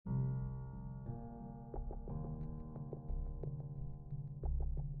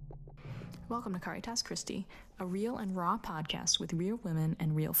Welcome to Caritas Christi, a real and raw podcast with real women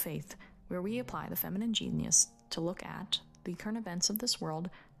and real faith, where we apply the feminine genius to look at the current events of this world,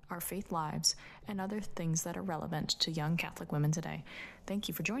 our faith lives, and other things that are relevant to young Catholic women today. Thank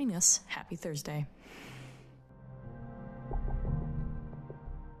you for joining us. Happy Thursday.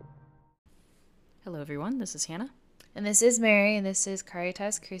 Hello, everyone. This is Hannah. And this is Mary, and this is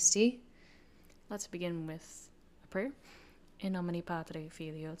Caritas Christi. Let's begin with a prayer. In nomine Patri,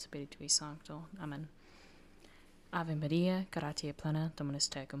 Filio, Spiritui Sancto. Amen. Ave Maria, gratia plena, Dominus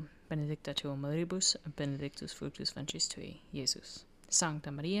tecum, benedicta tu mulieribus, benedictus fructus ventris tui, Jesus.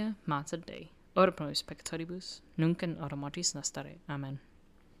 Sancta Maria, Mater Dei, ora pro nobis peccatoribus, nunc in hora mortis nostre. Amen.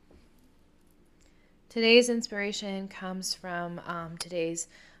 Today's inspiration comes from today's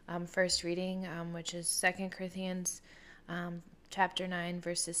first reading, which is 2 Corinthians chapter 9,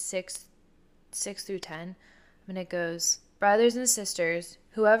 verses 6 through 10. And it goes, "Brothers and sisters,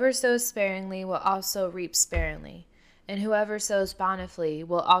 whoever sows sparingly will also reap sparingly, and whoever sows bountifully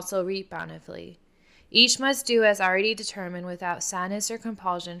will also reap bountifully. Each must do as already determined without sadness or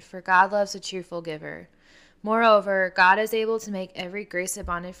compulsion, for God loves a cheerful giver. Moreover, God is able to make every grace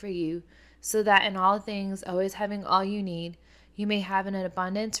abundant for you, so that in all things, always having all you need, you may have an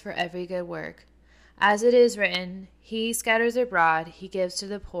abundance for every good work. As it is written, He scatters abroad, He gives to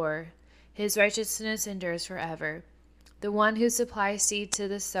the poor. His righteousness endures forever. The one who supplies seed to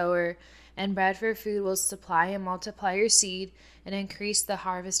the sower and bread for food will supply and multiply your seed and increase the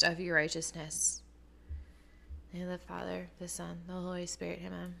harvest of your righteousness." In the name of the Father, the Son, the Holy Spirit.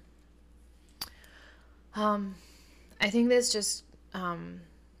 Amen. I think this just, I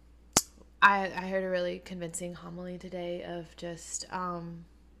heard a really convincing homily today of just, you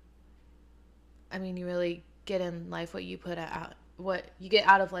really get in life what you put out, what you get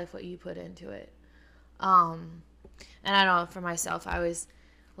out of life, what you put into it. And I know for myself, I felt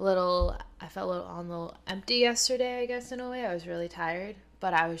a little on the empty yesterday, I guess, in a way. I was really tired,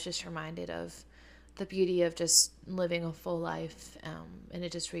 but I was just reminded of the beauty of just living a full life, and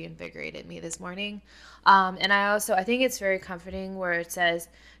it just reinvigorated me this morning. And I think it's very comforting where it says,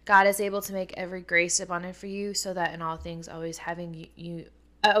 God is able to make every grace abundant for you, so that in all things, always having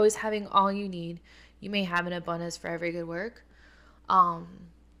all you need, you may have an abundance for every good work.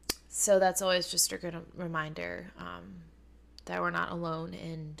 So that's always just a good reminder that we're not alone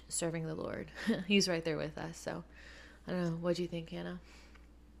in serving the Lord. He's right there with us. So I don't know. What do you think, Hannah?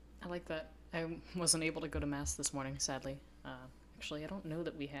 I like that. I wasn't able to go to Mass this morning, sadly. Actually, I don't know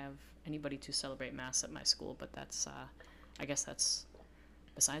that we have anybody to celebrate Mass at my school, but that's, I guess that's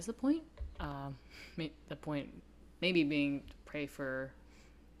besides the point. The point maybe being to pray for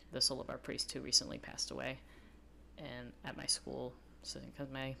the soul of our priest who recently passed away, and at my school, because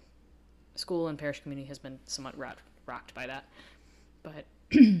my school and parish community has been somewhat rocked by that. But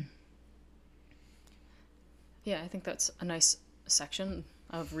yeah, I think that's a nice section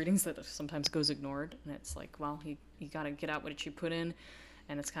of readings that sometimes goes ignored, and it's like, well, you got to get out what you put in.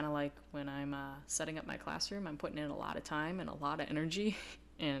 And it's kind of like when I'm setting up my classroom, I'm putting in a lot of time and a lot of energy,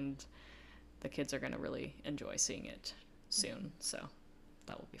 and the kids are going to really enjoy seeing it soon, so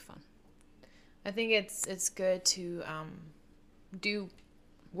that will be fun. I think it's good to do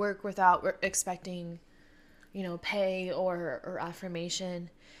work without expecting, pay or affirmation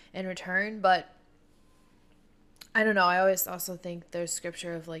in return. But I don't know. I always also think there's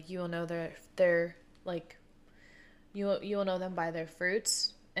scripture of like, you will know they're like, you will know them by their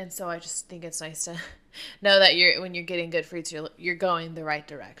fruits. And so I just think it's nice to know that when you're getting good fruits, you're going the right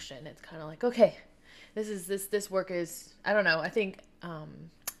direction. It's kind of like, okay, this work is, I don't know. I think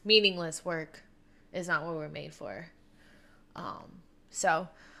meaningless work is not what we're made for.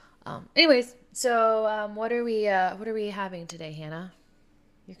 Anyways, what are we having today, Hannah?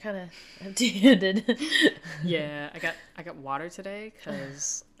 You're kind of empty-handed. Yeah, I got water today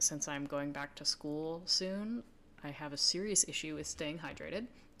because since I'm going back to school soon, I have a serious issue with staying hydrated.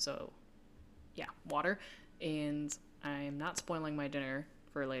 So, yeah, water, and I'm not spoiling my dinner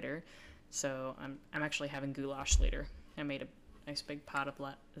for later. So I'm actually having goulash later. I made a nice big pot of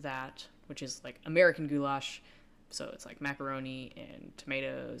that, which is like American goulash. So it's like macaroni and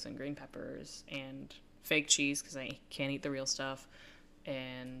tomatoes and green peppers and fake cheese because I can't eat the real stuff.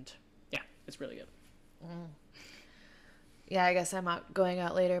 And yeah, it's really good. Yeah, I guess I'm not going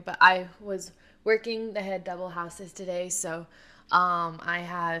out later, but I was working the head double houses today. So I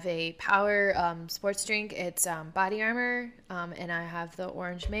have a power sports drink. It's Body Armor, and I have the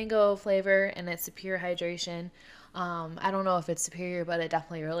orange mango flavor, and it's a pure hydration. I don't know if it's superior, but it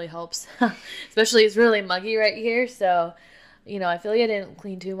definitely really helps. Especially it's really muggy right here. So, I feel like I didn't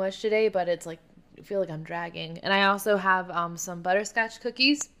clean too much today, but it's like, I feel like I'm dragging. And I also have some butterscotch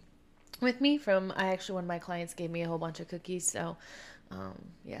cookies. with me from, one of my clients gave me a whole bunch of cookies. So,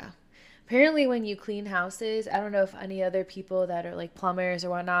 yeah. Apparently when you clean houses, I don't know if any other people that are like plumbers or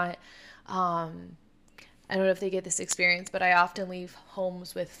whatnot, I don't know if they get this experience, but I often leave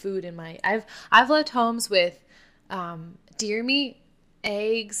homes with food in my, I've left homes with, deer meat,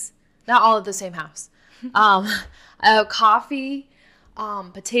 eggs, not all at the same house, coffee,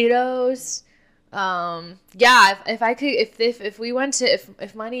 potatoes, yeah, if I could, if we went to,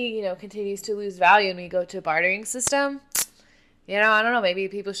 if money, continues to lose value and we go to a bartering system, I don't know, maybe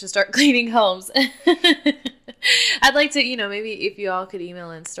people should start cleaning homes. I'd like to, maybe if you all could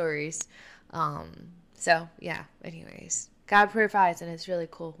email in stories. So yeah, anyways, God provides, and it's really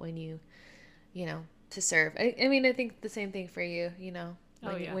cool when you to serve. I mean, I think the same thing for you,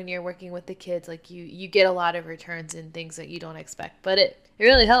 when you're working with the kids, like you get a lot of returns in things that you don't expect, but it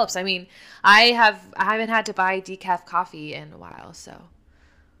really helps. I mean, I haven't had to buy decaf coffee in a while, so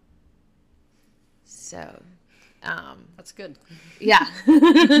that's good. Yeah.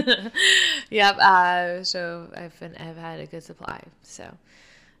 Yep. So I've had a good supply. So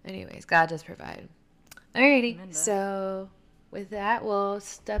anyways, God does provide. Alrighty. So with that, we'll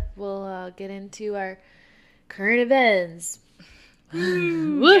get into our current events.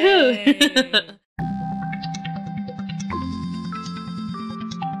 Woohoo!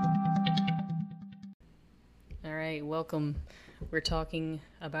 All right, welcome. We're talking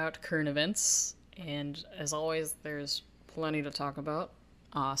about current events, and as always, there's plenty to talk about.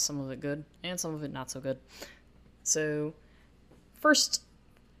 Some of it good, and some of it not so good. So, first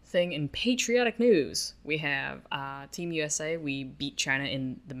thing in patriotic news, we have Team USA. We beat China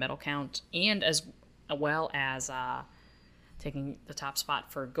in the medal count, and as well as taking the top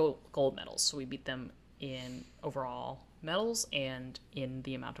spot for gold medals. So we beat them in overall medals and in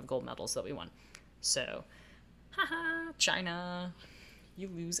the amount of gold medals that we won. So, haha, China, you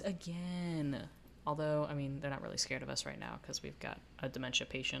lose again. Although, I mean, they're not really scared of us right now because we've got a dementia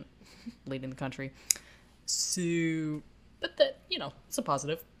patient leading the country. So, but that, it's a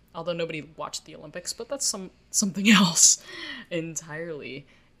positive. Although nobody watched the Olympics, but that's something else entirely.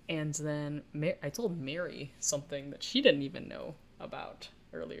 And then I told Mary something that she didn't even know about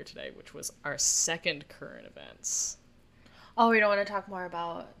earlier today, which was our second current events. Oh, we don't want to talk more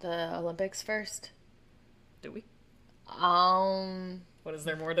about the Olympics first? Do we? What is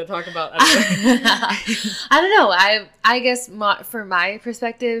there more to talk about? I don't know. I guess from my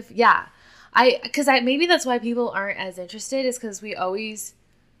perspective, yeah. Because maybe that's why people aren't as interested, is because we always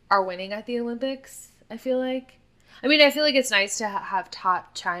are winning at the Olympics, I feel like. I mean, I feel like it's nice to have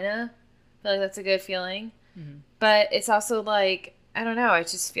top China. I feel like that's a good feeling. Mm-hmm. But it's also like, I don't know. I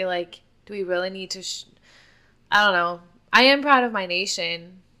just feel like, do we really need to... I don't know. I am proud of my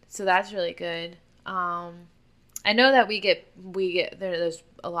nation, so that's really good. I know that we get there's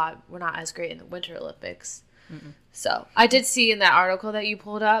a lot, we're not as great in the Winter Olympics. Mm-mm. So I did see in that article that you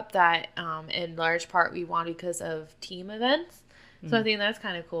pulled up that in large part we won because of team events. Mm-hmm. So I think that's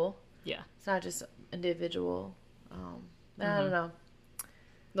kind of cool. Yeah. It's not just individual. I don't know.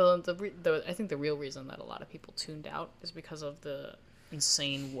 I think the real reason that a lot of people tuned out is because of the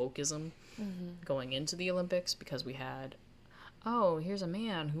insane wokeism going into the Olympics, because we had, here's a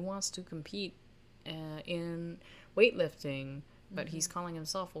man who wants to compete in weightlifting, but he's calling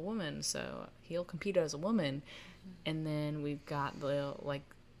himself a woman, so he'll compete as a woman. And then we've got the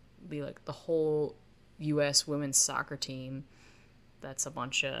whole U.S. women's soccer team that's a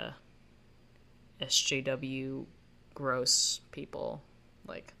bunch of SJW gross people.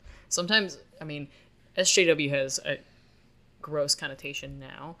 Like, sometimes, I mean, SJW has a gross connotation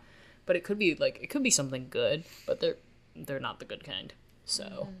now, but it could be something good, but they're not the good kind.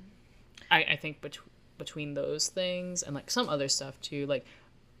 So I think between those things and like some other stuff too, like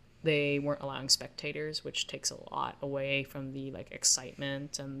they weren't allowing spectators, which takes a lot away from the like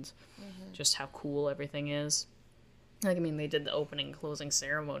excitement and just how cool everything is. Like, I mean, they did the opening and closing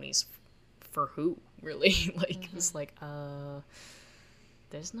ceremonies for who, really? Like, it's like,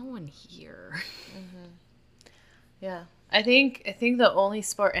 there's no one here. Yeah. I think the only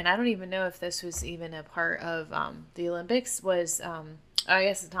sport, and I don't even know if this was even a part of the Olympics, was, I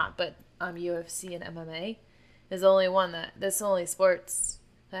guess it's not, but UFC and MMA is the only one that's the only sports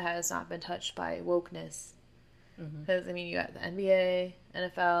that has not been touched by wokeness. Because, I mean, you got the NBA,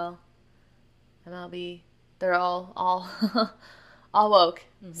 NFL, MLB, they're all all woke.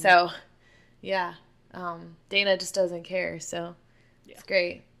 So, yeah. Dana just doesn't care, so it's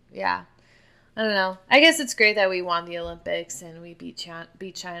great. Yeah. I don't know. I guess it's great that we won the Olympics and we beat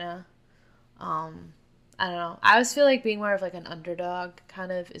China. I don't know. I always feel like being more of like an underdog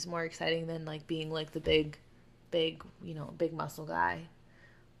kind of is more exciting than like being like the big muscle guy.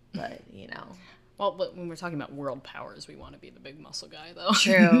 but you know. Well, but when we're talking about world powers, we want to be the big muscle guy, though.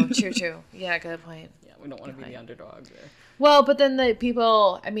 True. Yeah, good point. Yeah, we don't want to be the underdog there. Well, but then the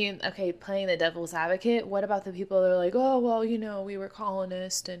people, I mean, okay, playing the devil's advocate, what about the people that are like, oh, well, you know, we were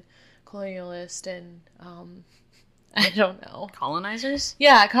colonist and colonialist and, I don't know. Colonizers?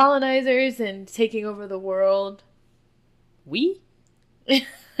 Yeah, colonizers and taking over the world. We? I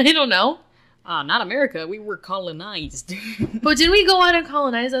don't know. Not America. We were colonized. But didn't we go on and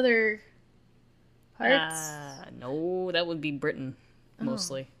colonize other parts? No, that would be Britain,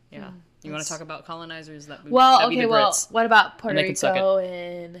 mostly. Yeah. You want to talk about colonizers? That'd be okay, the well, Brits. what about Puerto And they can suck Rico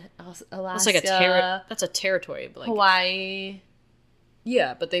and Alaska? That's like that's a territory. But like, Hawaii.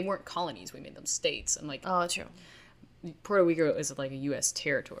 yeah, but they weren't colonies. We made them states. And like, Oh, true. Puerto Rico is like a U.S.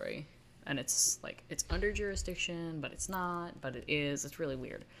 territory. And it's like, it's under jurisdiction, but it's not, but it is. It's really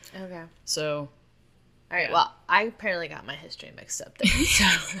weird. Okay. So, All right, yeah. well, I apparently got my history mixed up there. So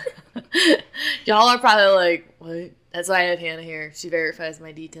y'all are probably like, what? That's why I have Hannah here. She verifies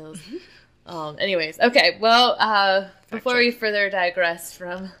my details. Anyways, okay, well, before we further digress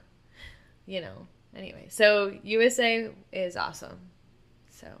from, you know, anyway. So USA is awesome.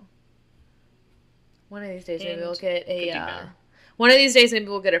 So one of these days maybe we'll get one of these days maybe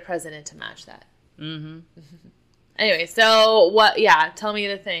we'll get a president to match that. Mm-hmm. Anyway, so what, yeah, tell me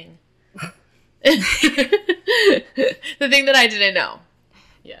the thing. The thing that I didn't know.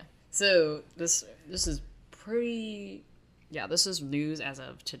 Yeah. So this is pretty. Yeah, this is news as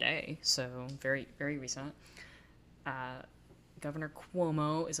of today. So very, very recent. Governor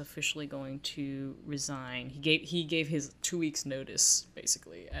Cuomo is officially going to resign. He gave his 2 weeks notice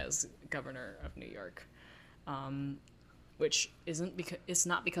basically as governor of New York, which isn't because it's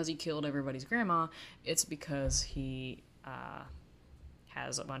not because he killed everybody's grandma. It's because he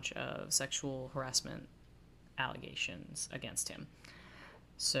has a bunch of sexual harassment allegations against him.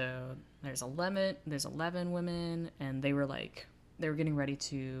 So there's 11 women, and they were getting ready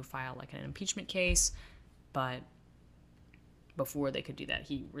to file like an impeachment case, but before they could do that,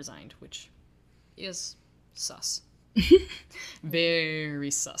 he resigned, which is sus. Very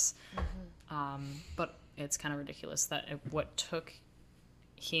sus. Mm-hmm. But it's kind of ridiculous that what took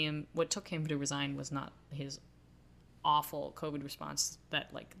him to resign was not his awful COVID response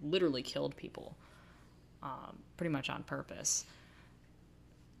that like literally killed people, pretty much on purpose.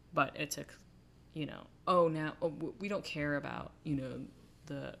 But it took, we don't care about,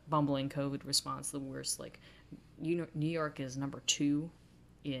 the bumbling COVID response, the worst, like, New York is number 2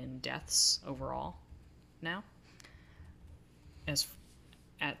 in deaths overall now, as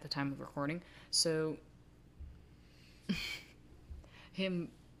at the time of recording. So him,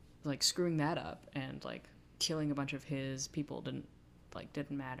 like, screwing that up and, like, killing a bunch of his people didn't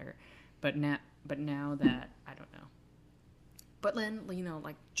matter. But now that, I don't know. But then,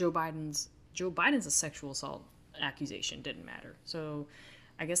 like Joe Biden's a sexual assault accusation didn't matter. So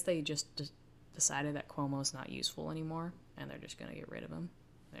I guess they just decided that Cuomo's not useful anymore, and they're just going to get rid of him.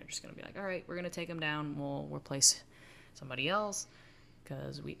 They're just going to be like, all right, we're going to take him down. We'll replace somebody else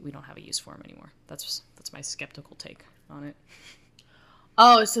because we don't have a use for him anymore. That's my skeptical take on it.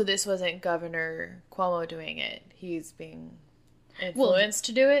 Oh, so this wasn't Governor Cuomo doing it. He's being influenced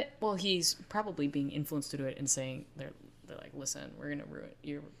to do it? Well, he's probably being influenced to do it and saying they're like, listen, we're gonna ruin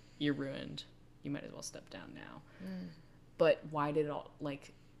you're ruined. You might as well step down now. But why did it all the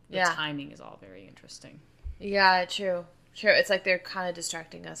timing is all very interesting. Yeah, true. It's like they're kind of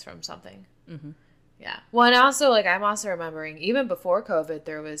distracting us from something. Mm-hmm. Yeah. Well, and also I'm also remembering even before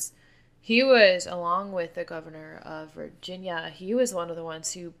COVID, he was along with the governor of Virginia. He was one of the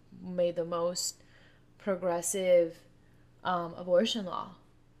ones who made the most progressive abortion law,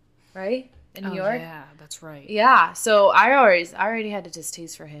 right? In New York. Yeah, that's right. Yeah, so I already had a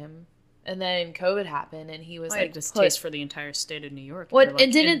distaste for him, and then COVID happened, and he was I had a distaste for the entire state of New York. What?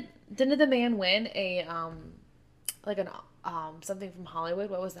 And didn't the man win a something from Hollywood?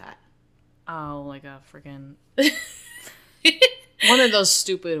 What was that? Oh, like a freaking one of those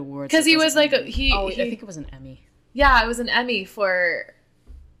stupid awards. Because he was like I think it was an Emmy. Yeah, it was an Emmy for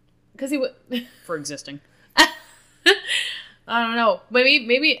for existing. I don't know.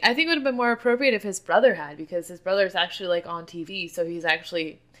 Maybe I think it would have been more appropriate if his brother had, because his brother's actually like on TV, so he's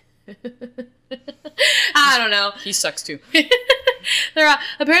actually I don't know. He sucks too. They're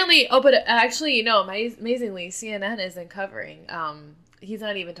apparently but actually, amazingly CNN isn't covering. He's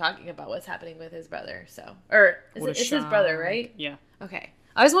not even talking about what's happening with his brother. So, or it's his brother, right? Yeah. Okay.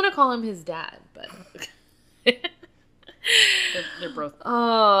 I always want to call him his dad, but they're both.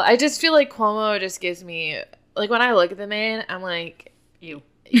 Oh, I just feel like Cuomo just gives me, like, when I look at the man, I'm like, you.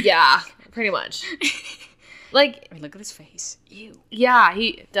 Yeah, pretty much. Like, I mean, look at his face. Ew. yeah,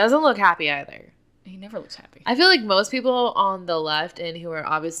 he doesn't look happy either. He never looks happy. I feel like most people on the left and who are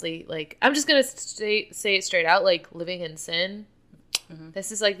obviously, like, I'm just going to say it straight out, like, living in sin. Mm-hmm.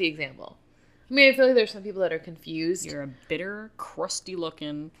 This is, like, the example. I mean, I feel like there's some people that are confused. You're a bitter,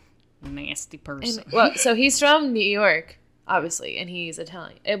 crusty-looking, nasty person. And, well, so he's from New York, obviously, and he's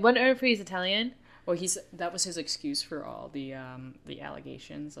Italian. I wonder if he's Italian. Well, that was his excuse for all the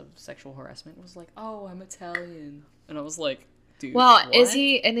allegations of sexual harassment. Was like, oh, I'm Italian, and I was like, dude. Well, what? is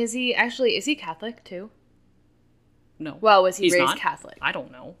he Catholic too? No. Well, was he He's raised not. Catholic? I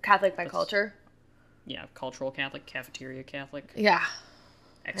don't know. Catholic by culture. Yeah, cultural Catholic, cafeteria Catholic. Yeah.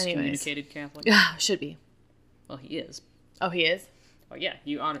 Excommunicated Catholic. Yeah, should be. Well, he is. Oh, he is? Oh, yeah.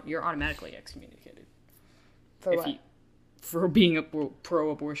 You're automatically excommunicated. For what? For being a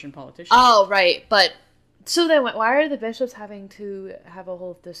pro-abortion politician. Oh, right. But, so then why are the bishops having to have a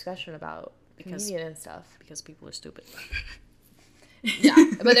whole discussion about communion and stuff? Because people are stupid. Yeah.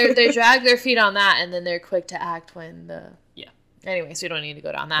 But they drag their feet on that, and then they're quick to act when the... Yeah. Anyway, so we don't need to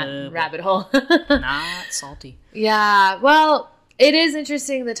go down that rabbit hole. Not salty. Yeah. Well, it is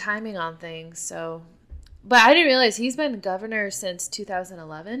interesting, the timing on things, so... But I didn't realize he's been governor since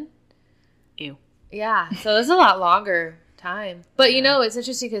 2011. Ew. Yeah, so it's a lot longer time. But, it's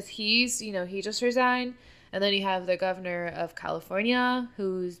interesting because he just resigned. And then you have the governor of California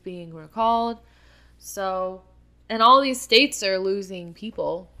who's being recalled. So, and all these states are losing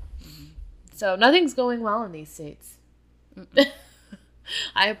people. Mm-hmm. So nothing's going well in these states.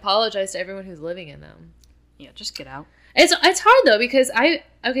 I apologize to everyone who's living in them. Yeah, just get out. It's hard though because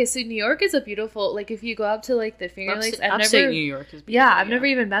so New York is a beautiful, like if you go up to like the Finger Lakes, upstate New York is beautiful. Yeah, I've never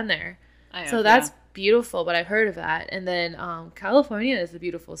even been there. So that's beautiful, but I've heard of that. And then California is a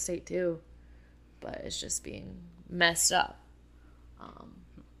beautiful state too, but it's just being messed up.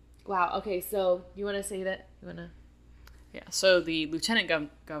 Wow. Okay, so you want to say that? Yeah. So the lieutenant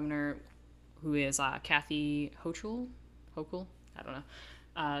governor, who is Kathy Hochul, I don't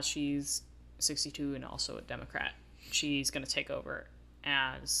know. She's 62 and also a Democrat. She's going to take over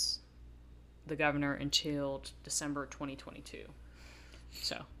as the governor until December 2022.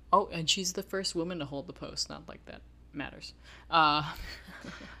 So, and she's the first woman to hold the post. Not like that matters.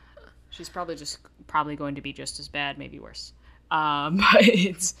 She's probably going to be just as bad, maybe worse. But I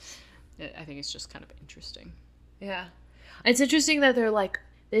think it's just kind of interesting. Yeah. It's interesting that they're like,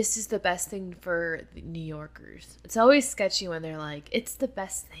 this is the best thing for the New Yorkers. It's always sketchy when they're like, it's the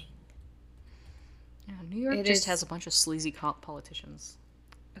best thing. Yeah, New York has a bunch of sleazy politicians.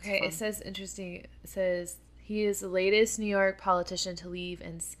 Okay, it says interesting. It says he is the latest New York politician to leave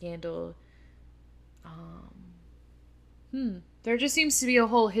in scandal. There just seems to be a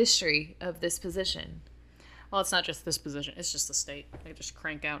whole history of this position. Well, it's not just this position. It's just the state. They just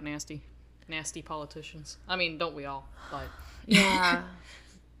crank out nasty politicians. I mean, don't we all? But yeah.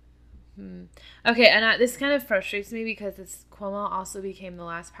 Okay, and this kind of frustrates me because Cuomo also became the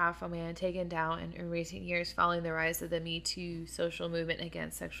last powerful man taken down in recent years following the rise of the Me Too social movement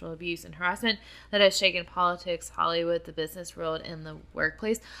against sexual abuse and harassment that has shaken politics, Hollywood, the business world, and the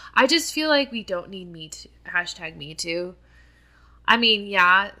workplace. I just feel like we don't need Me Too, #MeToo. I mean,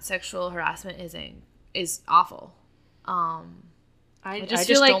 yeah, sexual harassment is awful. I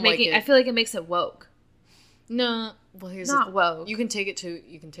feel like it makes it woke. No, well, here's not woke. You can take it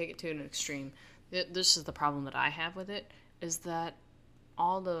to an extreme. This is the problem that I have with it, is that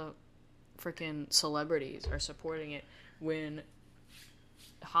all the freaking celebrities are supporting it when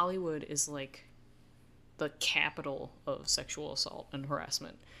Hollywood is like the capital of sexual assault and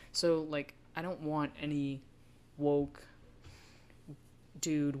harassment. So like, I don't want any woke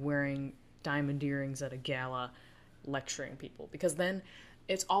dude wearing diamond earrings at a gala lecturing people, because then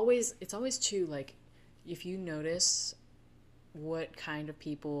it's always too like, if you notice what kind of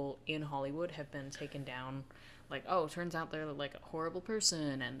people in Hollywood have been taken down, like, oh, turns out they're like a horrible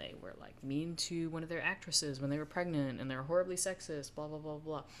person and they were like mean to one of their actresses when they were pregnant and they're horribly sexist, blah blah blah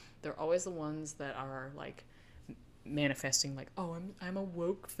blah. They're always the ones that are like manifesting like, oh, I'm a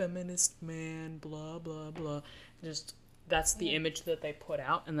woke feminist man, blah blah blah. Just that's the image that they put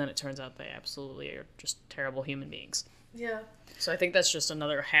out, and then it turns out they absolutely are just terrible human beings. Yeah. So I think that's just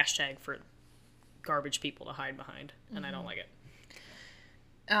another hashtag for garbage people to hide behind, and I don't like it.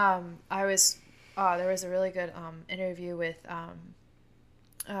 There was a really good interview with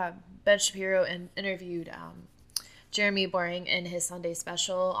Ben Shapiro and interviewed Jeremy Boring in his Sunday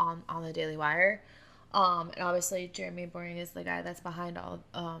special on the Daily Wire. And obviously Jeremy Boring is the guy that's behind all,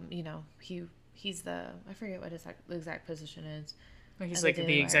 he's the, I forget what his exact position is. He's like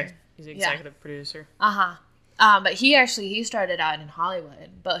he's the executive producer. But he started out in Hollywood,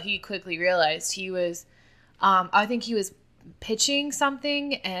 but he quickly realized he was I think he pitching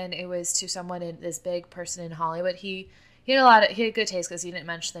something, and it was to someone this big person in Hollywood. He had good taste because he didn't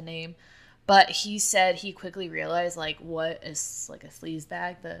mention the name, but he said he quickly realized like what is like a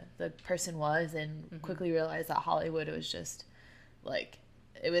sleazebag the person was, and quickly realized that Hollywood was just like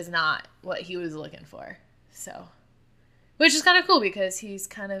it was not what he was looking for. So, which is kind of cool because he's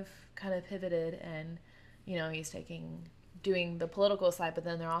kind of pivoted, and he's doing the political side, but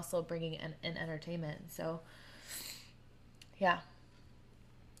then they're also bringing in entertainment. So. Yeah.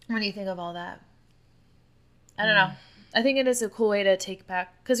 What do you think of all that? I don't know. I think it is a cool way to take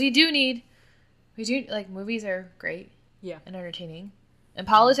back, because we do like movies are great. Yeah. And entertaining. And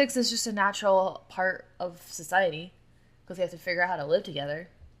politics is just a natural part of society because we have to figure out how to live together.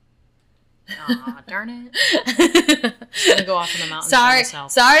 Aw, darn it. I'm gonna go off in the mountains by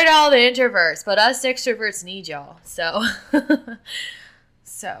myself. Sorry to all the introverts, but us extroverts need y'all. So,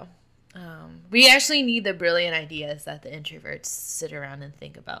 we actually need the brilliant ideas that the introverts sit around and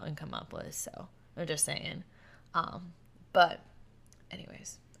think about and come up with. So I'm just saying. But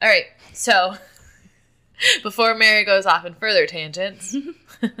anyways, all right. So before Mary goes off in further tangents,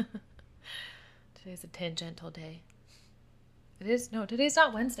 today's a tangential day. Today's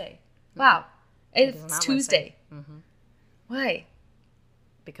not Wednesday. Wow. It's Tuesday. Mm-hmm. Why?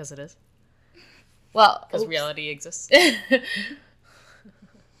 Because it is. Well, because reality exists.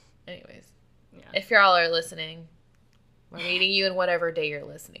 Anyways, if y'all are listening, we're meeting you in whatever day you're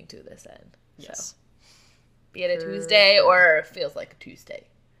listening to this in. Yes. So, be it a Tuesday or it feels like a Tuesday.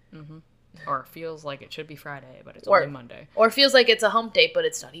 Mm-hmm. Or it feels like it should be Friday, but it's only Monday. Or it feels like it's a hump day, but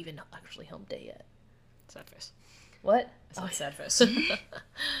it's not even actually hump day yet. Sad face. What? It's sad face.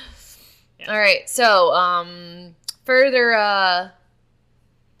 Yeah. All right. So, further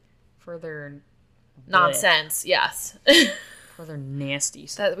nonsense. Yes. Further nasty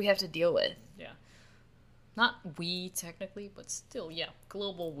stuff that we have to deal with. Yeah. Not we technically, but still, yeah.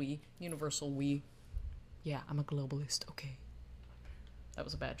 Global we. Universal we. Yeah, I'm a globalist. Okay. That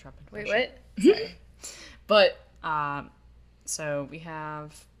was a bad Trump impression. Wait, what? Sorry. But, so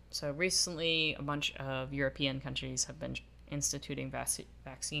recently a bunch of European countries have been instituting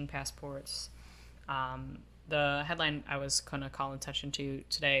vaccine passports. The headline I was going to call attention to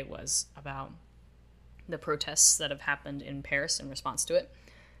today was about the protests that have happened in Paris in response to it.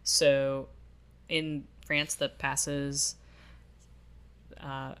 So in France, the passes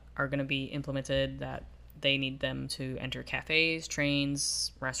are going to be implemented that they need them to enter cafes,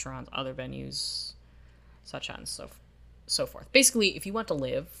 trains, restaurants, other venues, such on so forth. Basically, if you want to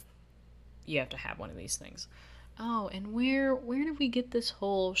live, you have to have one of these things. Oh, and where did we get this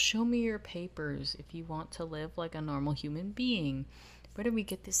whole show me your papers if you want to live like a normal human being? Where did we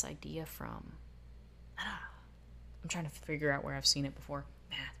get this idea from? I don't know. I'm trying to figure out where I've seen it before.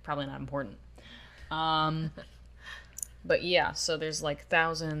 Probably not important. But yeah, so there's like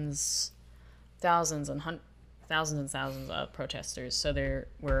thousands of protesters. So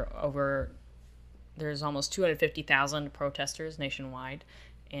there's almost 250,000 protesters nationwide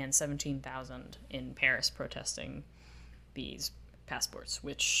and 17,000 in Paris protesting these passports,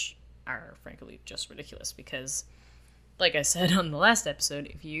 which are frankly just ridiculous because, like I said on the last episode,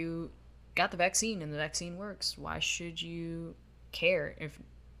 if you got the vaccine and the vaccine works, why should you care if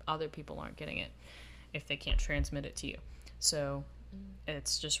other people aren't getting it, if they can't transmit it to you? So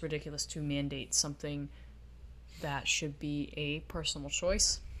it's just ridiculous to mandate something that should be a personal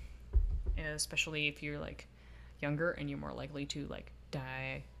choice, especially if you're like younger and you're more likely to like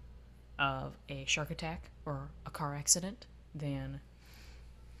die of a shark attack or a car accident than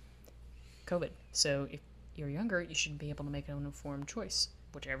COVID. So if you're younger, you should be able to make an informed choice,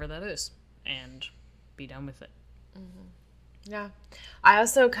 whichever that is, and be done with it. Mm-hmm. Yeah. I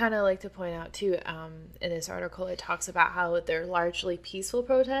also kind of like to point out too, in this article, it talks about how they're largely peaceful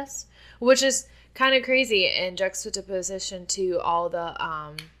protests, which is kind of crazy in juxtaposition to all the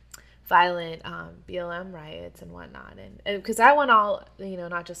violent BLM riots and whatnot. And because I went all,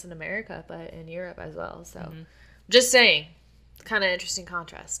 not just in America, but in Europe as well. So just saying, kind of interesting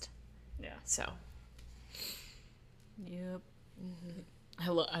contrast. Yeah. So. Yep. Mm-hmm.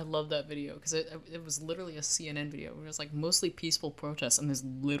 I love that video because it was literally a CNN video. It was like mostly peaceful protests and there's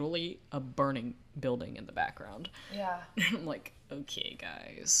literally a burning building in the background. Yeah. I'm like, okay,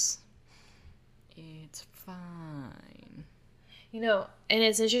 guys, it's fine. And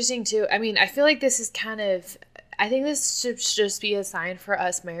it's interesting too. I mean, I feel like this is I think this should just be a sign for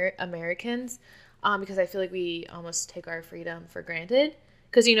us Americans, because I feel like we almost take our freedom for granted.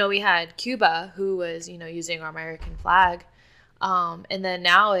 Because, we had Cuba who was, using our American flag. And then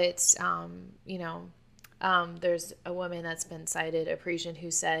now it's, there's a woman that's been cited, a Parisian,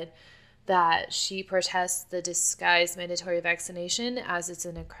 who said that she protests the disguised mandatory vaccination as it's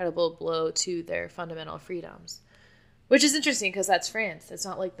an incredible blow to their fundamental freedoms. Which is interesting because that's France. It's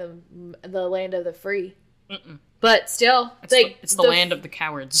not like the land of the free. Mm-mm. But still, it's the land of the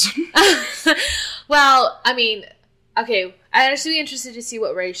cowards. Well, I mean, okay, I'd actually be interested to see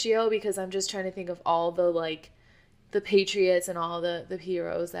what ratio, because I'm just trying to think of all the, like, the patriots and all the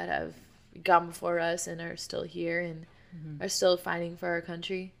heroes that have gone before us and are still here and are still fighting for our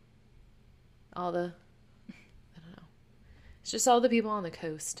country. I don't know. It's just all the people on the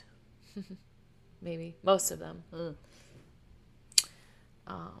coast. Maybe. Most of them. Let's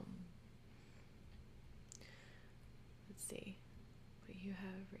see. But you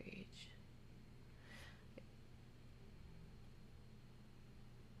have rage.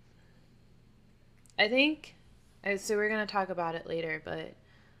 I think, so we're going to talk about it later, but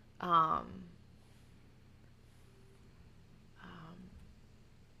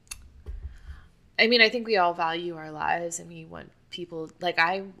I mean, I think we all value our lives, and we want people, like,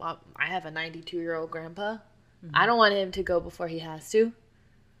 I have a 92-year-old grandpa. I don't want him to go before he has to.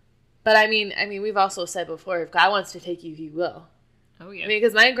 But I mean, we've also said before, if God wants to take you, he will. Oh, yeah. I mean,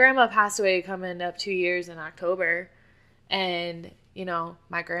 because my grandma passed away coming up 2 years in October. And, you know,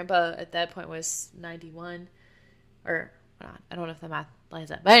 my grandpa at that point was 91. Or, I don't know if the math lines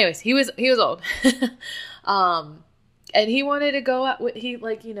up. But anyways, he was old. And he wanted to go out with, they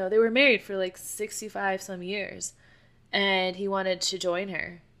were married for like 65 some years. And he wanted to join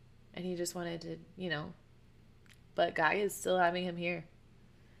her. And he just wanted to, but Guy is still having him here.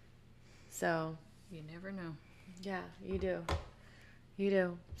 So. You never know. Yeah, you do. You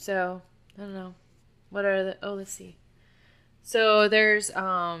do. So, I don't know. What are let's see. So there's,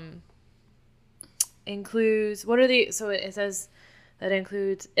 includes, it says that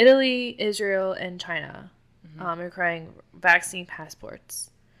includes Italy, Israel, and China, requiring vaccine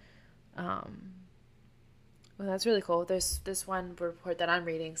passports. Well, that's really cool. There's this one report that I'm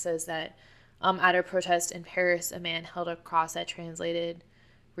reading says that, at a protest in Paris, a man held a cross that translated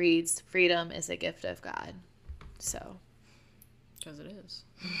reads, "Freedom is a gift of God." So. Because it is.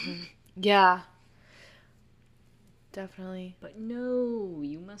 Yeah. Definitely. But no,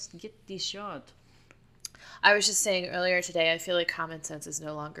 you must get the shot. I was just saying earlier today, I feel like common sense is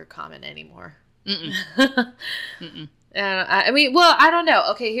no longer common anymore. Mm-mm. Mm-mm. I mean, well, I don't know.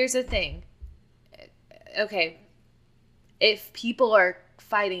 Okay, here's the thing. Okay, if people are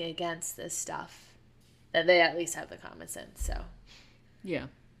fighting against this stuff, then they at least have the common sense, so. Yeah.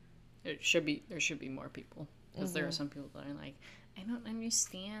 There should be more people. Because there are some people that are like, I don't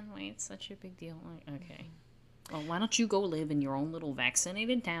understand why it's such a big deal. Like, okay. Well, why don't you go live in your own little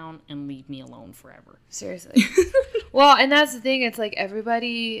vaccinated town and leave me alone forever? Seriously. Well, and that's the thing. It's like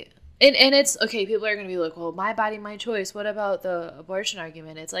everybody... And it's... Okay, people are going to be like, well, my body, my choice. What about the abortion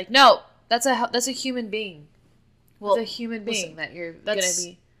argument? It's like, no, that's a human being. Well, it's a human being that you're going to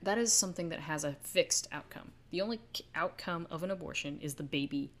be... That is something that has a fixed outcome. The only outcome of an abortion is the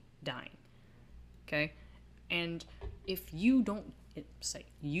baby dying. Okay? And if you don't... Say,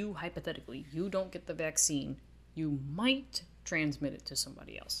 you, hypothetically, you don't get the vaccine... You might transmit it to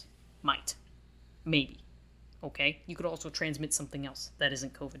somebody else. Might. Maybe. Okay? You could also transmit something else that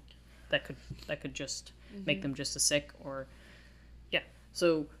isn't COVID. That could just make them just as sick, or... Yeah.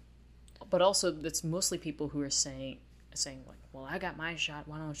 So... But also, it's mostly people who are saying like, well, I got my shot,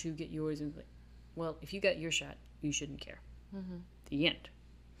 why don't you get yours? And like, well, if you got your shot, you shouldn't care. The end.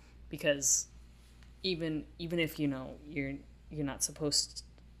 Because even if, you're not supposed to,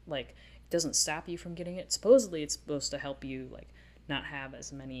 like... doesn't stop you from getting it. Supposedly it's supposed to help you, like, not have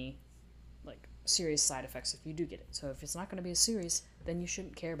as many, like, serious side effects if you do get it. So if it's not going to be as serious, then you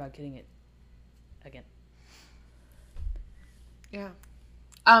shouldn't care about getting it again. Yeah.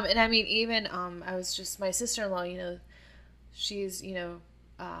 And I mean, even my sister-in-law, she's,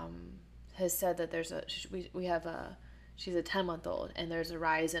 has said that she's a 10-month-old and there's a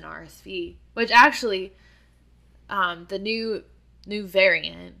rise in RSV, which actually, the new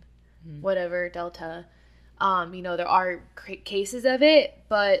variant, whatever, Delta, there are cases of it,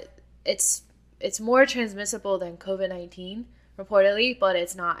 but it's more transmissible than COVID-19 reportedly, but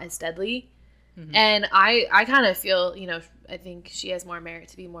it's not as deadly. And I kind of feel, I think she has more merit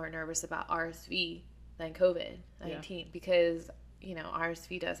to be more nervous about RSV than COVID-19 because,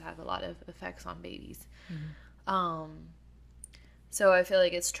 RSV does have a lot of effects on babies. So I feel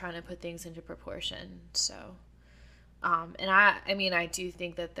like it's trying to put things into proportion. So, and I do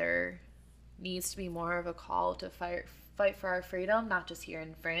think that there needs to be more of a call to fight for our freedom, not just here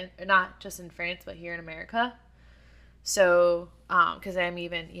in France, or not just in France, but here in America. So, because I'm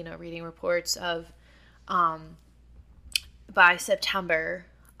even, reading reports of, by September,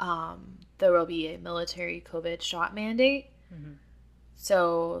 there will be a military COVID shot mandate. Mm-hmm.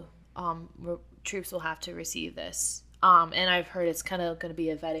 So troops will have to receive this. And I've heard it's kind of going to be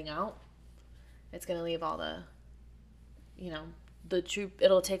a vetting out. It's going to leave all the,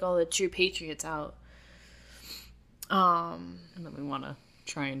 it'll take all the true patriots out. And then we want to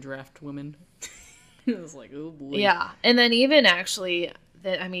try and draft women. It's like, oh boy. Yeah. And then even actually,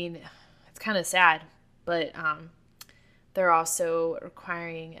 it's kind of sad, but they're also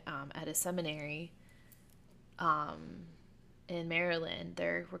requiring at a seminary in Maryland,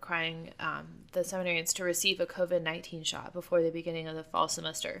 they're requiring the seminarians to receive a COVID-19 shot before the beginning of the fall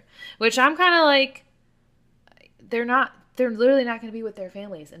semester, which I'm kind of like, they're literally not going to be with their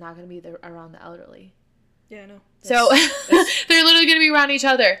families and not going to be around the elderly. Yeah, I know. So they're literally going to be around each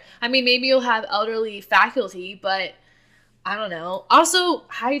other. I mean, maybe you'll have elderly faculty, but I don't know. Also,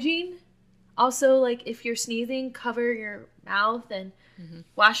 hygiene. Also, like, if you're sneezing, cover your mouth and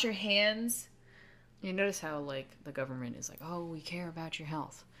wash your hands. You notice how, like, the government is like, oh, we care about your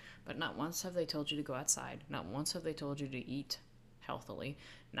health. But not once have they told you to go outside. Not once have they told you to eat healthily.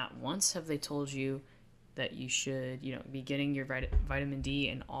 Not once have they told you that you should, be getting your vitamin D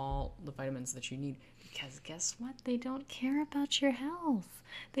and all the vitamins that you need. Because guess what? They don't care about your health.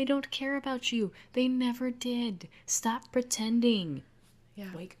 They don't care about you. They never did. Stop pretending.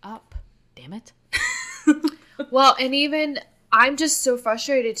 Yeah. Wake up. Damn it. Well, and even I'm just so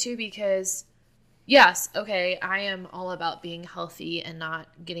frustrated too because, yes, okay, I am all about being healthy and not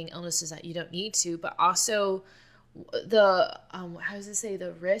getting illnesses that you don't need to, but also the,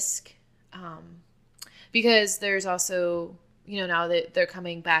 the risk, because there's also, now that they're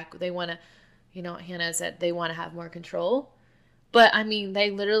coming back, they want to, Hannah said they want to have more control. But I mean,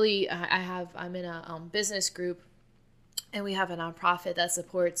 they literally, I'm in a business group, and we have a nonprofit that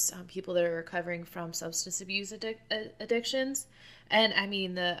supports people that are recovering from substance abuse addictions. And I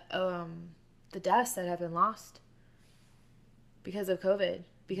mean, the deaths that have been lost because of COVID,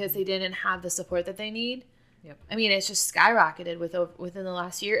 because they didn't have the support that they need. Yep. I mean, it's just skyrocketed within the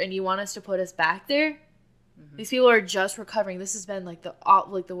last year, and you want us to put us back there? Mm-hmm. These people are just recovering. This has been like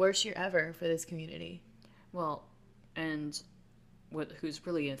the worst year ever for this community. Well, and who's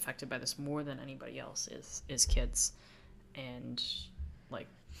really affected by this more than anybody else is kids, and like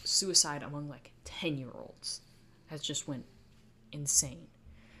suicide among like 10-year-olds has just went insane.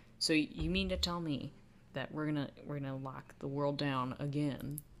 So you mean to tell me that we're gonna lock the world down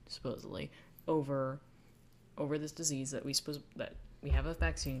again, supposedly, over this disease that we have a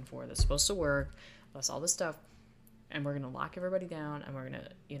vaccine for, that's supposed to work, plus all this stuff, and we're gonna lock everybody down, and we're gonna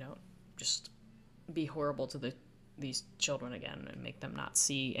just be horrible to these children again and make them not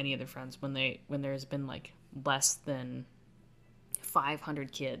see any of their friends when there's been like less than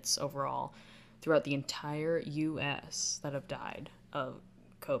 500 kids overall throughout the entire U.S. that have died of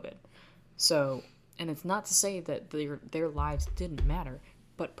COVID. So, and it's not to say that their lives didn't matter,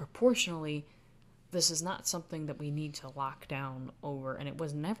 but proportionally, this is not something that we need to lock down over, and it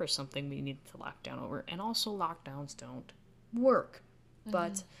was never something we needed to lock down over. And also, lockdowns don't work. Mm-hmm.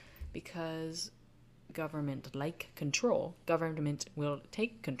 But because government will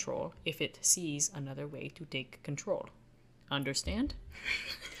take control if it sees another way to take control. Understand?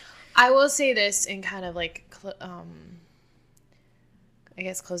 I will say this in kind of like, I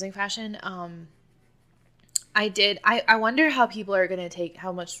guess, closing fashion. I wonder how people are going to take,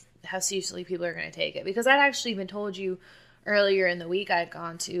 how seriously people are going to take it. Because I'd actually been told you earlier in the week, I'd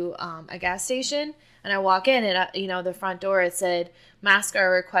gone to a gas station, and I walk in, and, the front door, it said, masks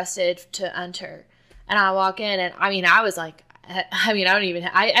are requested to enter. And I walk in, and I was like,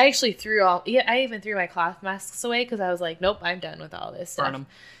 I actually I even threw my cloth masks away because I was like, nope, I'm done with all this stuff. Burn 'em.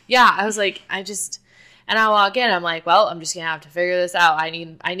 Yeah, I was like, and I walk in, I'm like, well, I'm just gonna have to figure this out. I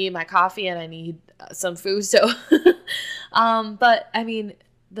need my coffee, and I need some food. So, but I mean,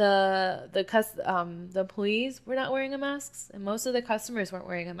 the employees were not wearing masks, and most of the customers weren't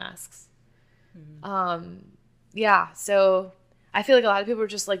wearing masks. Mm-hmm. Yeah, so I feel like a lot of people are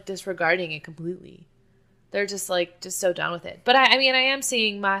just like disregarding it completely. They're just so done with it. But I am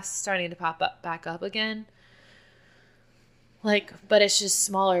seeing masks starting to back up again. But it's just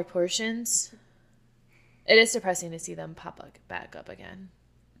smaller portions. It is depressing to see them back up again.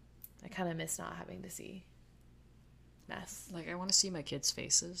 I kind of miss not having to see masks. I want to see my kids'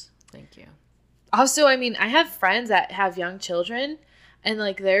 faces. Thank you. Also, I have friends that have young children, and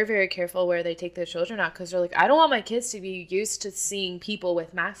they're very careful where they take their children out because they're like, I don't want my kids to be used to seeing people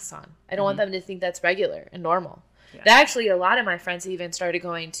with masks on. I don't want them to think that's regular and normal. Yeah. Actually, a lot of my friends even started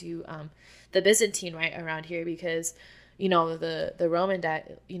going to the Byzantine Rite around here because, the Roman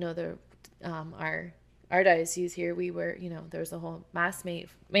our our diocese here, we were, there was a whole mass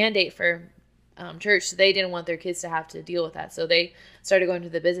mandate for church. So they didn't want their kids to have to deal with that. So they started going to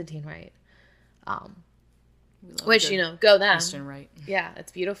the Byzantine Rite, which, go them. Eastern Rite. Yeah,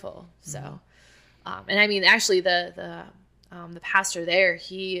 it's beautiful. So, and I mean, actually the pastor there,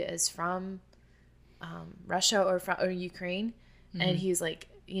 he is from Russia or Ukraine. And he's like,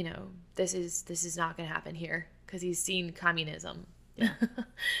 this is not going to happen here because he's seen communism. Yeah.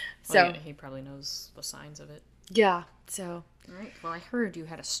 So yeah, he probably knows the signs of it. Yeah. So. All right. Well, I heard you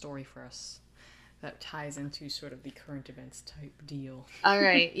had a story for us that ties into sort of the current events type deal. All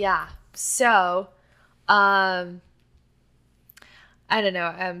right. Yeah. So, I don't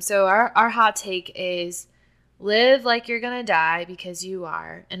know. So our hot take is live like you're going to die because you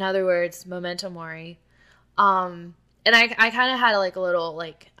are. In other words, memento mori. And I kind of had like a little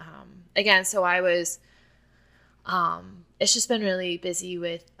again, so I was, it's just been really busy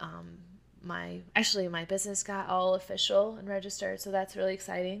with, my business got all official and registered. So that's really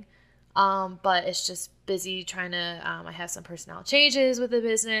exciting. But it's just busy trying to, I have some personnel changes with the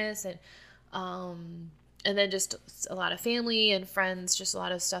business and then just a lot of family and friends, just a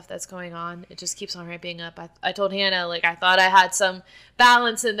lot of stuff that's going on. It just keeps on ramping up. I told Hannah, I thought I had some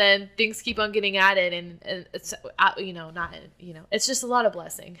balance and then things keep on getting added and it's, it's just a lot of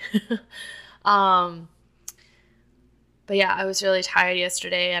blessing. But yeah, I was really tired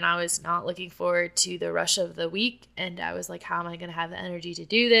yesterday and I was not looking forward to the rush of the week. And I was like, how am I going to have the energy to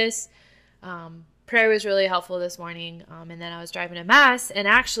do this? Prayer was really helpful this morning. And then I was driving to mass and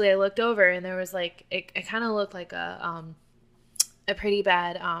actually I looked over and there was it kind of looked like a pretty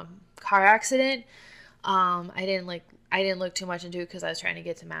bad, car accident. I didn't look too much into it cause I was trying to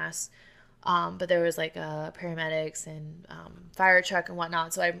get to mass. But there was paramedics and, fire truck and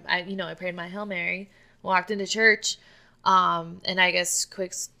whatnot. So I prayed my Hail Mary, walked into church. And I guess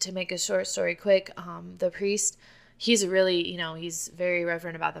to make a short story quick, the priest, he's really, he's very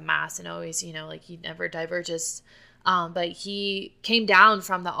reverent about the mass and always, he never diverges. But he came down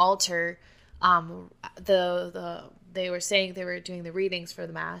from the altar. They were saying they were doing the readings for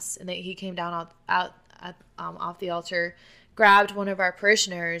the mass and he came down off the altar, grabbed one of our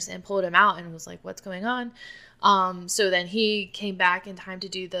parishioners and pulled him out and was like, what's going on? So then he came back in time to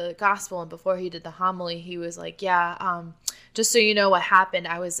do the gospel. And before he did the homily, he was like, yeah, just so you know what happened.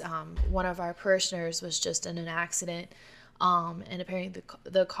 I was, one of our parishioners was just in an accident. And apparently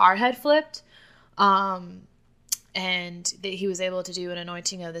the car had flipped. And he was able to do an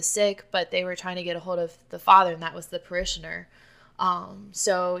anointing of the sick, but they were trying to get a hold of the father and that was the parishioner.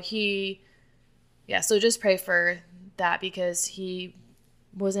 So just pray for that because he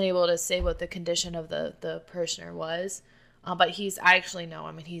wasn't able to say what the condition of the parishioner was. But I actually know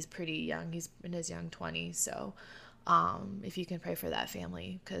him and he's pretty young. He's in his young 20s. So, if you can pray for that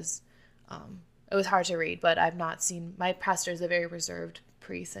family, cause, it was hard to read, but I've not seen, my pastor is a very reserved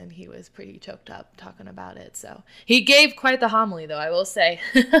priest and he was pretty choked up talking about it. So he gave quite the homily though, I will say.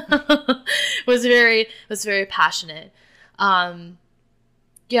 was very passionate.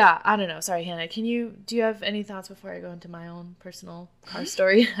 Yeah, I don't know. Sorry, Hannah. Do you have any thoughts before I go into my own personal car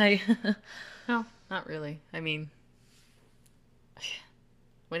story? No, not really. I mean,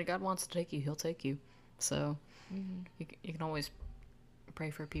 when God wants to take you, he'll take you. So you can always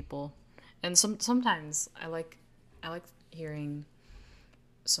pray for people. And sometimes I like hearing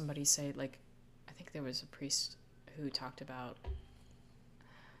somebody say, I think there was a priest who talked about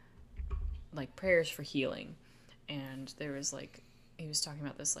prayers for healing. And there was he was talking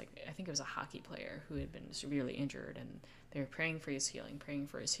about this, I think it was a hockey player who had been severely injured, and they were praying for his healing,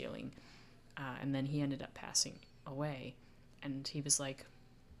 and then he ended up passing away, and he was like,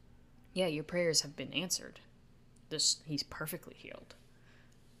 yeah, your prayers have been answered. He's perfectly healed.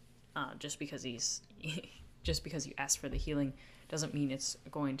 Just because you asked for the healing doesn't mean it's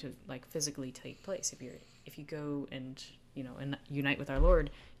going to, physically take place. If you go and, and unite with our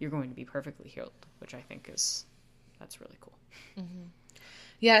Lord, you're going to be perfectly healed, which I think that's really cool. Mm-hmm.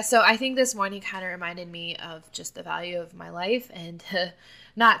 Yeah, so I think this morning kind of reminded me of just the value of my life and to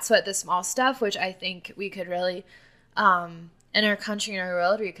not sweat the small stuff, which I think we could really, in our country and our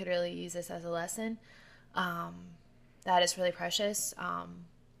world, we could really use this as a lesson. That is really precious.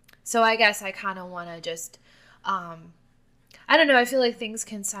 So I guess I kind of want to just, I don't know, I feel like things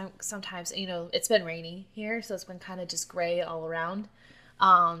can sometimes, it's been rainy here, so it's been kind of just gray all around.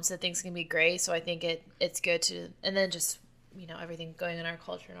 So things can be gray. So I think it's good to, and then just, everything going in our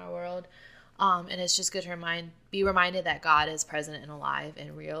culture and our world. And it's just good to be reminded that God is present and alive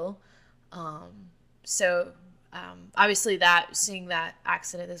and real. Obviously seeing that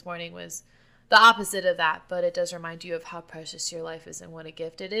accident this morning was the opposite of that, but it does remind you of how precious your life is and what a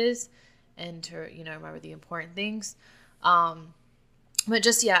gift it is. and to, remember the important things. But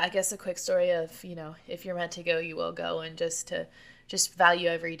just, I guess a quick story of, if you're meant to go, you will go, and just value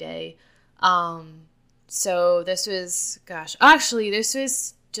every day. So this was, this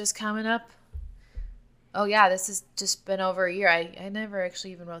was just coming up. Oh yeah, this has just been over a year. I never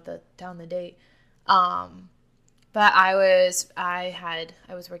actually even wrote down the date. But I was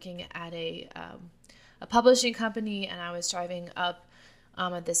working at a publishing company, and I was driving up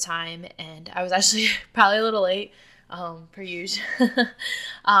at this time, and I was actually probably a little late, per usual. And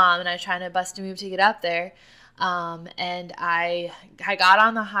I was trying to bust a move to get up there. And I got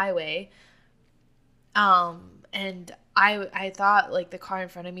on the highway, and I thought like the car in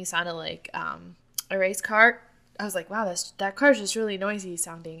front of me sounded like a race car. I was like, wow, that car's just really noisy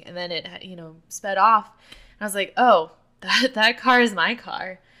sounding. And then it, sped off. And I was like, oh, that car is my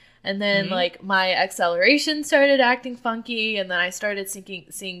car. And then like my acceleration started acting funky, and then I started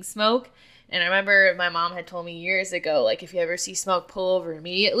seeing smoke. And I remember my mom had told me years ago, like, if you ever see smoke, pull over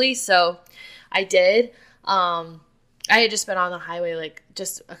immediately. So I did. I had just been on the highway like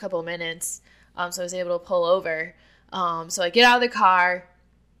just a couple of minutes, so I was able to pull over. So I get out of the car,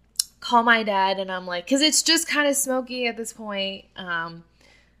 call my dad, and I'm like, because it's just kind of smoky at this point.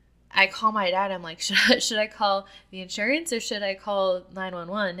 I call my dad. I'm like, should I call the insurance or should I call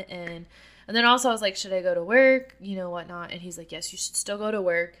 911? And then also I was like, should I go to work? Whatnot. And he's like, yes, you should still go to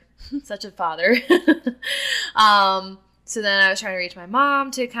work. Such a father. So then I was trying to reach my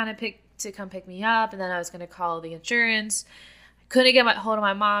mom to come pick me up, and then I was going to call the insurance. I couldn't get hold of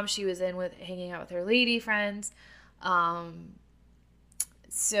my mom. She was hanging out with her lady friends.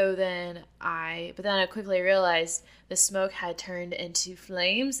 So then I quickly realized the smoke had turned into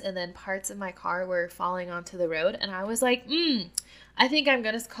flames, and then parts of my car were falling onto the road. And I was like, I think I'm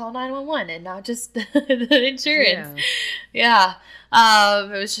going to call 911 and not just the insurance. Yeah.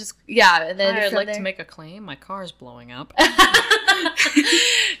 It was just, And then I'd like to make a claim. My car's blowing up.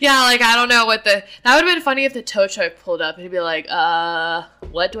 Yeah, like, I don't know that would have been funny if the tow truck pulled up and he'd be like,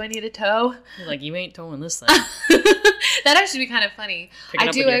 what do I need to tow? You're like, you ain't towing this thing. That'd actually be kind of funny. Pick it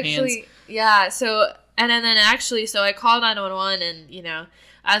up with your hands. Yeah, so, and then actually, so I called 911 and,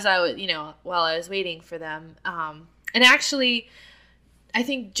 as I was, while I was waiting for them, and actually, I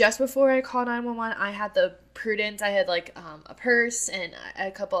think just before I called 911, I had the prudence. I had like a purse and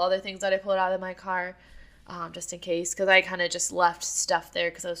a couple other things that I pulled out of my car, just in case, because I kind of just left stuff there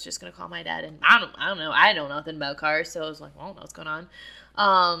because I was just gonna call my dad, and I don't know, I know nothing about cars, so I was like, well, I don't know what's going on.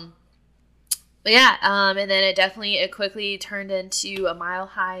 But yeah, and then it quickly turned into a mile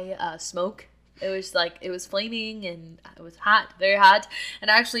high smoke. It was flaming and it was hot, very hot.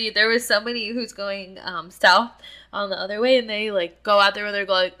 And actually, there was somebody who's going south on the other way, and they like go out there and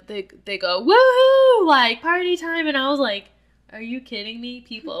they go woohoo, like party time. And I was like, are you kidding me,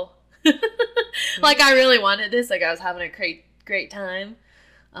 people? Like, I really wanted this. Like, I was having a great time.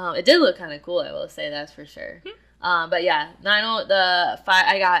 It did look kind of cool, I will say, that's for sure. But yeah,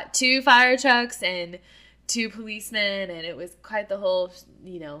 I got 2 fire trucks and 2 policemen, and it was quite the whole,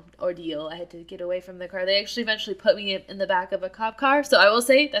 ordeal. I had to get away from the car. They actually eventually put me in the back of a cop car. So I will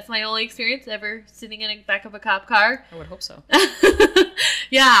say that's my only experience ever sitting in the back of a cop car. I would hope so.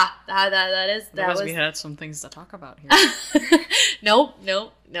 Yeah, that we had some things to talk about here. Nope.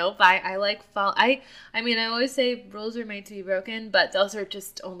 I like I mean, I always say rules are made to be broken, but those are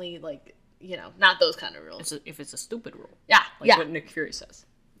just only like, not those kind of rules. If it's a stupid rule. Yeah. Like what Nick Fury says.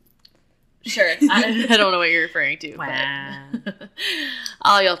 Sure. I don't know what you're referring to. Wow. But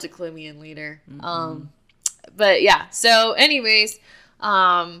you'll have to clue me in later. Mm-hmm. But yeah. So anyways,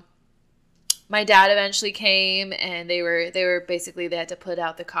 my dad eventually came, and they were basically, they had to put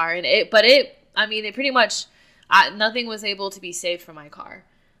out the car, and it pretty much, nothing was able to be saved from my car.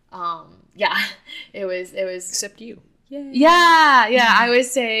 Yeah, it was except you. Yay. Yeah, I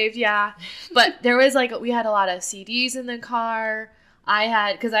was saved. Yeah, but there was we had a lot of CDs in the car.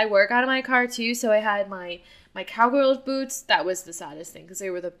 Because I work out of my car too, so I had my Cowgirls boots. That was the saddest thing because they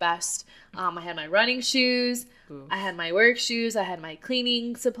were the best. I had my running shoes. Ooh. I had my work shoes. I had my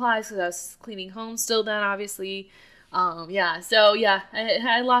cleaning supplies because I was cleaning home still then, obviously.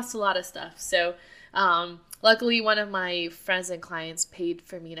 I lost a lot of stuff. So luckily, one of my friends and clients paid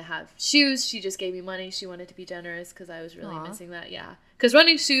for me to have shoes. She just gave me money. She wanted to be generous because I was really missing that. Yeah, because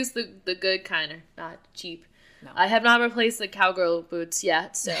running shoes, the good kind, are not cheap. No. I have not replaced the Cowgirl boots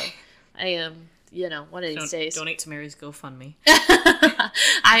yet, so I am, one of these days. Donate to Mary's GoFundMe.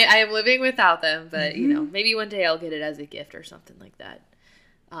 I am living without them, but, maybe one day I'll get it as a gift or something like that.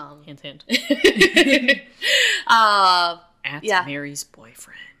 Hint, hint. At Mary's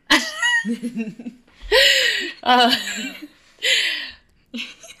boyfriend.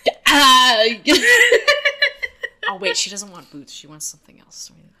 Oh wait, she doesn't want boots. She wants something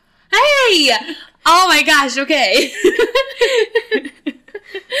else. Hey! Oh my gosh, okay.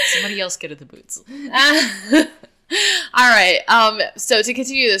 Somebody else get at the boots. All right. So to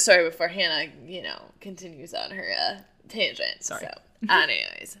continue the story before Hannah, continues on her tangent. Sorry. So,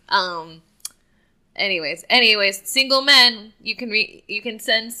 anyways, single men, you can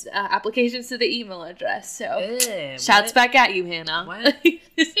send applications to the email address. So, shouts back at you, Hannah. What?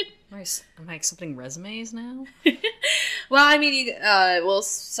 Am I accepting resumes now? Well, I mean,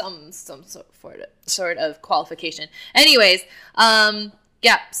 some sort of qualification. Anyways,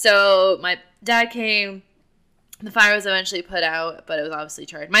 yeah. So my dad came. The fire was eventually put out, but it was obviously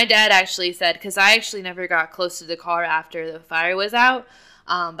charged. My dad actually said, because I actually never got close to the car after the fire was out,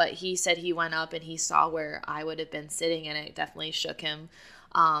 but he said he went up and he saw where I would have been sitting, and it definitely shook him.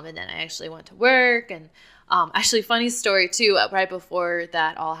 And then I actually went to work, and actually, funny story too, right before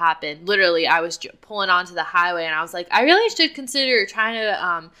that all happened, literally I was pulling onto the highway and I was like, I really should consider trying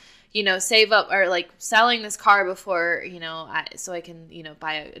to, save up or like selling this car before, so I can,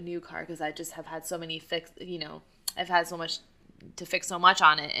 buy a new car, because I just have had so many I've had so much to fix so much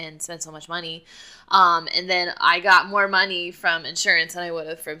on it and spend so much money. And then I got more money from insurance than I would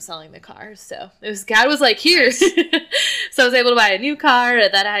have from selling the car. So God was like, here. Nice. So I was able to buy a new car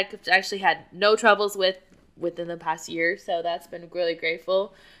that I actually had no troubles with within the past year. So that's been really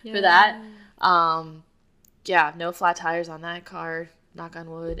grateful for that. No flat tires on that car, knock on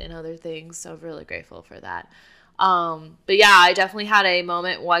wood, and other things. So really grateful for that. But yeah, I definitely had a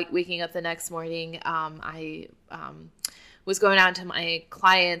moment waking up the next morning. I was going out to my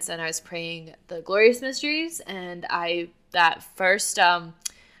clients and I was praying the glorious mysteries, and that first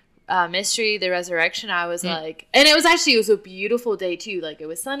mystery, the resurrection, I was like, and it was a beautiful day too. Like, it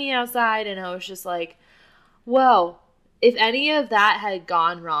was sunny outside, and I was just like, whoa, if any of that had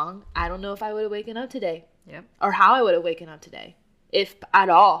gone wrong, I don't know if I would have waken up today. Yep. Or how I would have waken up today, if at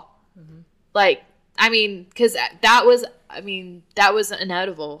all. Mm-hmm. Like, I mean, because that was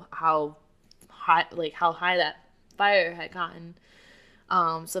inevitable how high that fire had gotten.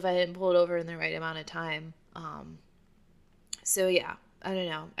 So if I hadn't pulled over in the right amount of time. So yeah, I don't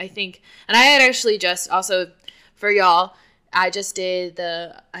know. I think, and I had actually just also, for y'all, I just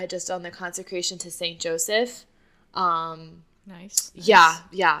on the consecration to Saint Joseph. Nice.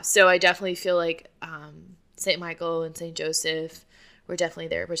 Yeah. So I definitely feel like Saint Michael and Saint Joseph were definitely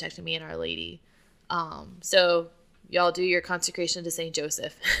there protecting me and Our Lady. So y'all do your consecration to Saint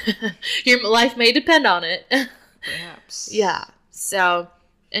Joseph. Your life may depend on it. Perhaps. Yeah. So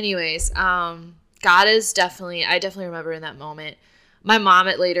anyways, God is I definitely remember in that moment. My mom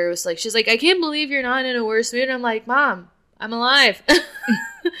she's like, I can't believe you're not in a worse mood. And I'm like, Mom, I'm alive. Yep.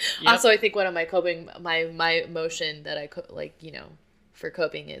 Also, I think one of my emotion that I for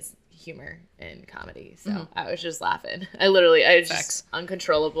coping is humor and comedy. So I was just laughing. I was just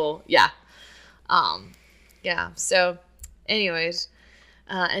uncontrollable. Yeah. Yeah. So anyways,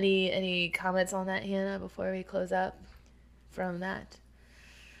 any comments on that, Hannah, before we close up from that?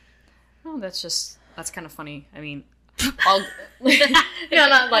 Oh, that's kind of funny. I mean,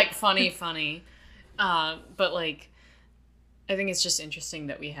 not like funny. But like, I think it's just interesting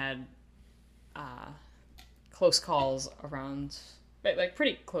that we had close calls around, like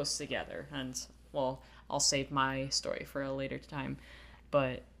pretty close together. And well, I'll save my story for a later time,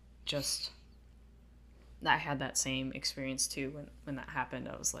 but just I had that same experience too when that happened.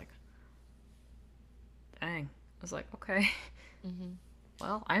 I was like, dang. I was like, okay,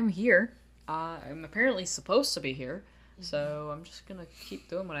 well, I'm here. I'm apparently supposed to be here, so I'm just gonna keep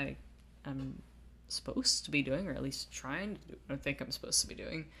doing what I'm supposed to be doing, or at least trying to do what I think I'm supposed to be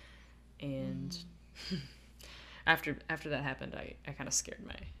doing. And after that happened, I kind of scared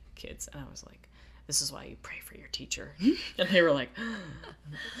my kids, and I was like, this is why you pray for your teacher. And they were like,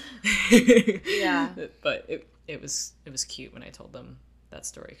 yeah. But it was cute when I told them that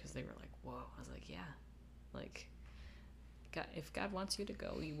story, because they were like, whoa. I was like, yeah, like, God, if God wants you to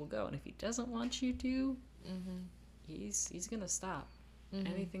go, you will go, and if he doesn't want you to, he's gonna stop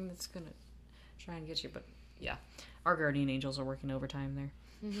anything that's gonna try and get you. But yeah, our guardian angels are working overtime there.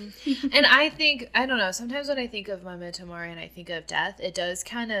 And I think, I don't know, sometimes when I think of memento mori and I think of death, it does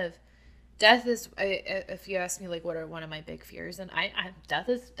kind of, death is, if you ask me, like, what are one of my big fears, and death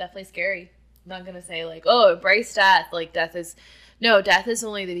is definitely scary. I'm not gonna say like, oh, embrace death. Like, death is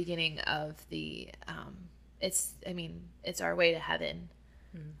only the beginning of the it's our way to heaven.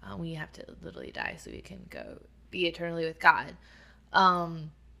 We have to literally die so we can go be eternally with God.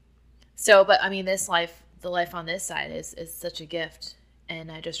 But I mean, the life on this side is such a gift,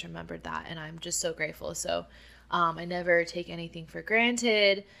 and I just remembered that, and I'm just so grateful. So I never take anything for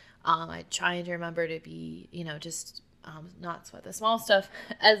granted. I trying to remember to be, just not sweat the small stuff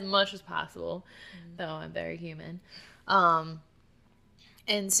as much as possible, though I'm very human.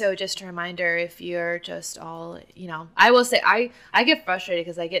 And so just a reminder, if you're just all, I will say I get frustrated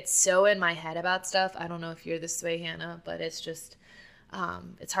because I get so in my head about stuff. I don't know if you're this way, Hannah, but it's just,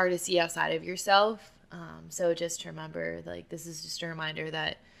 it's hard to see outside of yourself. So just remember, like, this is just a reminder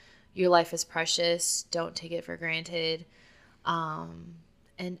that your life is precious. Don't take it for granted.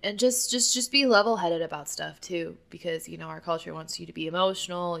 And just be level-headed about stuff too, because, our culture wants you to be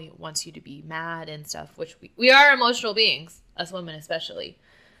emotional, wants you to be mad and stuff, which we are emotional beings, us women especially.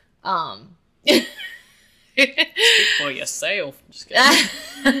 Speak for yourself. Just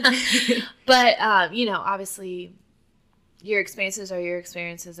kidding. But, obviously your experiences are your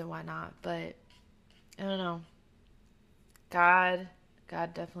experiences and whatnot, but I don't know. God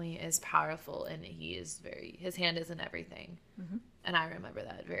definitely is powerful, and he is his hand is in everything. Mm-hmm. And I remember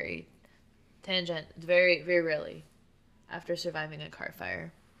that very very, very rarely after surviving a car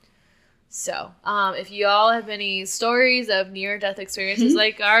fire. So, if you all have any stories of near-death experiences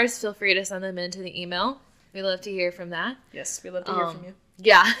like ours, feel free to send them into the email. We love to hear from that. Yes, we love to hear from you.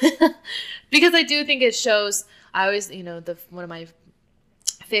 Yeah. Because I do think it shows, I always, one of my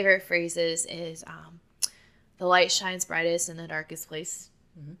favorite phrases is, the light shines brightest in the darkest place.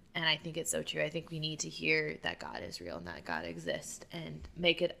 Mm-hmm. And I think it's so true. I think we need to hear that God is real and that God exists and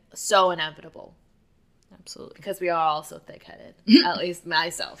make it so inevitable. Absolutely. Because we are all so thick-headed. At least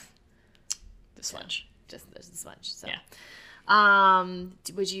myself. This much. Just this much. So. Yeah.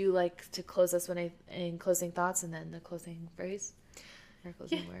 Would you like to close us in closing thoughts and then the closing phrase? Or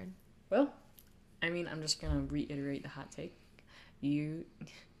closing word? Well, I'm just going to reiterate the hot take. You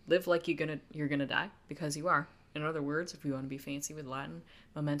live like you're gonna die, because you are. In other words, if you want to be fancy with Latin,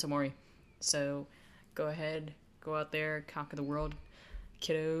 memento mori. So go ahead, go out there, conquer the world,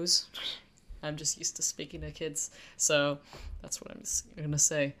 kiddos. I'm just used to speaking to kids, so that's what I'm going to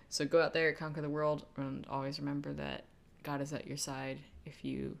say. So go out there, conquer the world, and always remember that God is at your side if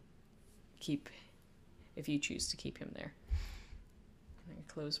you choose to keep him there. I'm going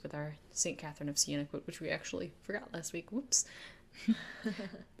to close with our St. Catherine of Siena quote, which we actually forgot last week. Whoops.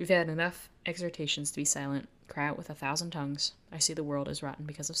 We've had enough exhortations to be silent. Cry out with 1,000 tongues. I see the world is rotten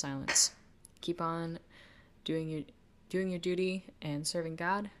because of silence. Keep on doing your duty and serving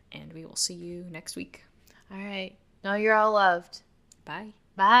God, and we will see you next week. All right. Know you're all loved. Bye.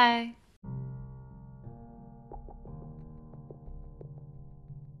 Bye.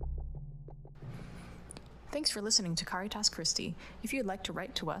 Thanks for listening to Caritas Christi. If you'd like to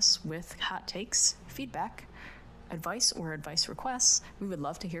write to us with hot takes, feedback, advice, or advice requests, we would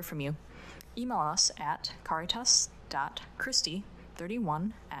love to hear from you. Email us at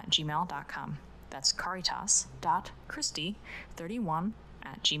caritas.christi31@gmail.com. That's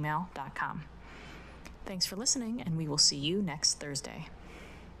caritas.christi31@gmail.com. Thanks for listening, and we will see you next Thursday.